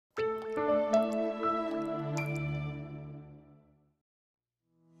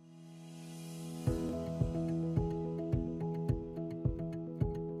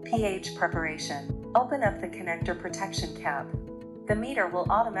pH preparation. Open up the connector protection cap. The meter will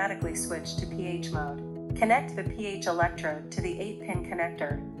automatically switch to pH mode. Connect the pH electrode to the 8-pin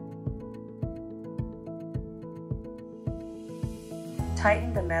connector.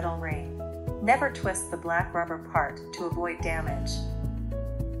 Tighten the metal ring. Never twist the black rubber part to avoid damage.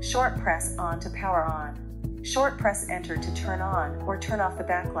 Short press on to power on. Short press enter to turn on or turn off the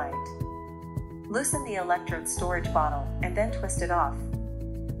backlight. Loosen the electrode storage bottle and then twist it off.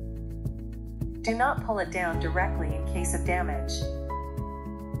 Do not pull it down directly in case of damage.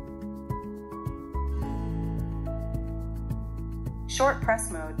 Short press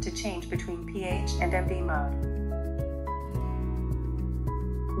mode to change between pH and MV mode.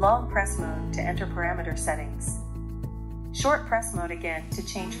 Long press mode to enter parameter settings. Short press mode again to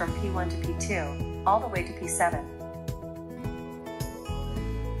change from P1 to P2, all the way to P7.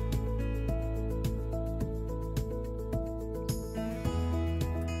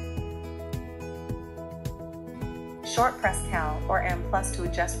 Short press Cal or M+ to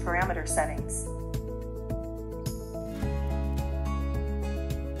adjust parameter settings.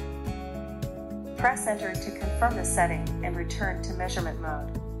 Press Enter to confirm the setting and return to measurement mode.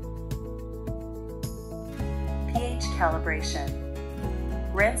 pH calibration.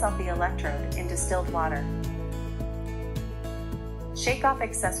 Rinse off the electrode in distilled water. Shake off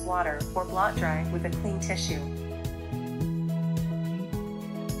excess water or blot dry with a clean tissue.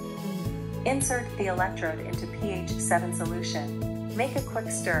 Insert the electrode into pH 7 solution. Make a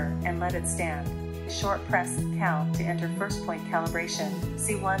quick stir and let it stand. Short press Cal to enter first point calibration,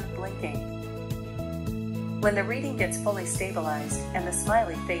 C1 blinking. When the reading gets fully stabilized and the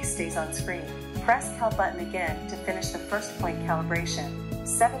smiley face stays on screen, press Cal button again to finish the first point calibration.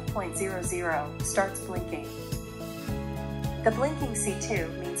 7.00 starts blinking. The blinking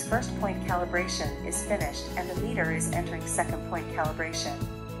C2 means first point calibration is finished and the meter is entering second point calibration.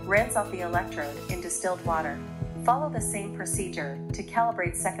 Rinse off the electrode in distilled water. Follow the same procedure to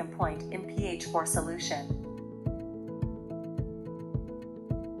calibrate second point in pH 4 solution.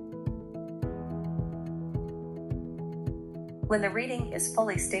 When the reading is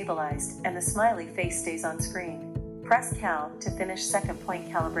fully stabilized and the smiley face stays on screen, press Cal to finish second point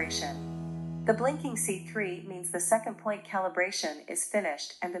calibration. The blinking C3 means the second point calibration is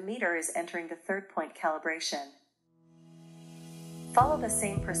finished and the meter is entering the third point calibration. Follow the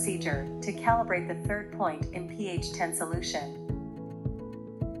same procedure to calibrate the third point in pH 10 solution.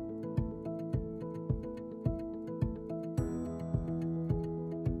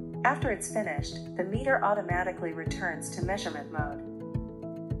 After it's finished, the meter automatically returns to measurement mode.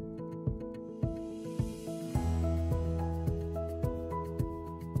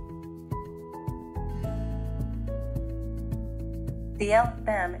 The L,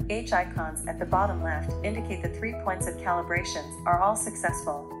 M, H icons at the bottom left indicate the 3 points of calibrations are all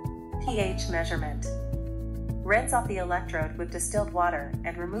successful. pH measurement. Rinse off the electrode with distilled water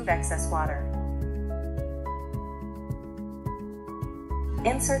and remove excess water.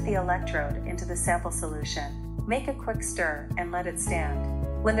 Insert the electrode into the sample solution. Make a quick stir and let it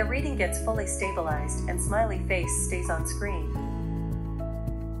stand. When the reading gets fully stabilized and smiley face stays on screen,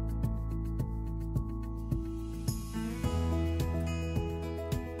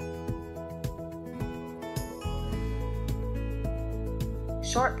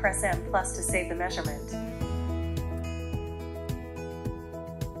 short press M+ to save the measurement.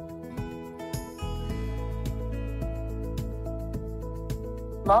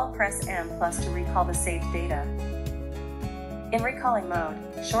 Long press M+ to recall the saved data. In recalling mode,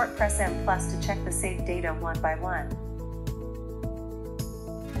 short press M+ to check the saved data one by one.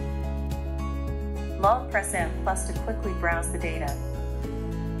 Long press M+ to quickly browse the data.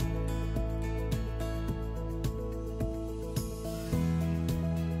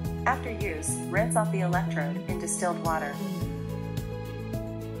 After use, rinse off the electrode in distilled water.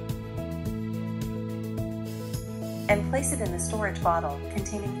 And place it in the storage bottle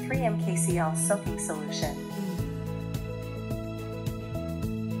containing 3 mkcl soaking solution.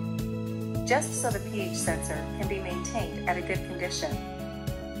 Just so the pH sensor can be maintained at a good condition.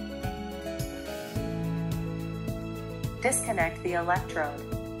 Disconnect the electrode.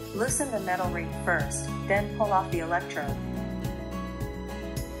 Loosen the metal ring first, then pull off the electrode.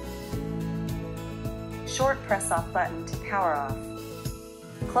 Short press off button to power off.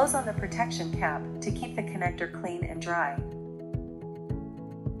 Close on the protection cap to keep the connector clean and dry.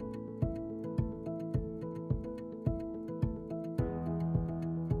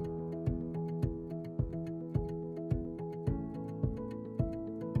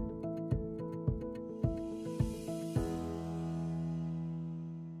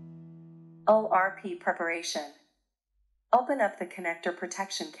 ORP preparation. Open up the connector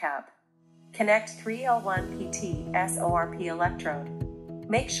protection cap. Connect 3L1PT SORP electrode.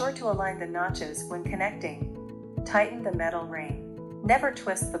 Make sure to align the notches when connecting. Tighten the metal ring. Never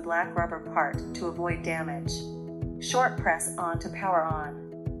twist the black rubber part to avoid damage. Short press on to power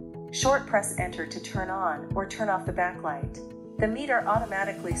on. Short press enter to turn on or turn off the backlight. The meter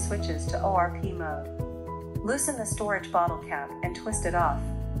automatically switches to ORP mode. Loosen the storage bottle cap and twist it off.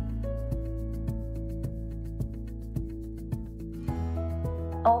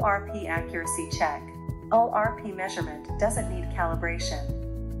 ORP accuracy check. ORP measurement doesn't need calibration.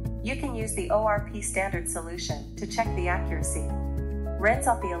 You can use the ORP standard solution to check the accuracy. Rinse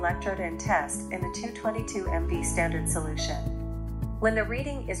off the electrode and test in the 222 MV standard solution. When the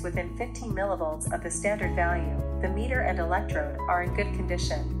reading is within 15 millivolts of the standard value, the meter and electrode are in good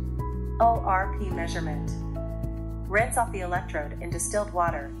condition. ORP measurement. Rinse off the electrode in distilled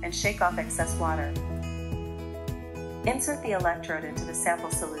water and shake off excess water. Insert the electrode into the sample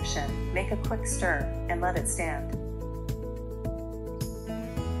solution, make a quick stir, and let it stand.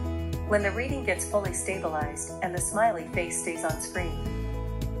 When the reading gets fully stabilized and the smiley face stays on screen,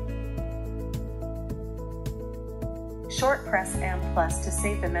 short press M+ to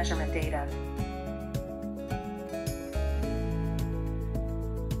save the measurement data.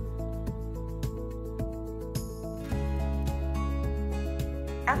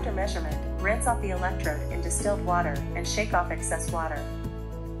 After measurement, rinse off the electrode in distilled water and shake off excess water.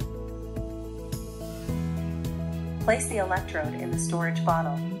 Place the electrode in the storage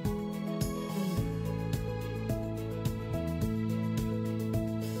bottle.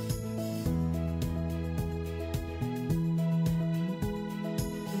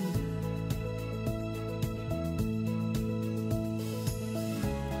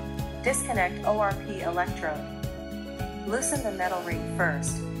 Disconnect ORP electrode. Loosen the metal ring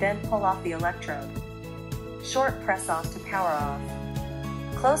first, then pull off the electrode. Short press off to power off.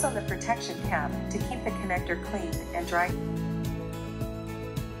 Close on the protection cap to keep the connector clean and dry.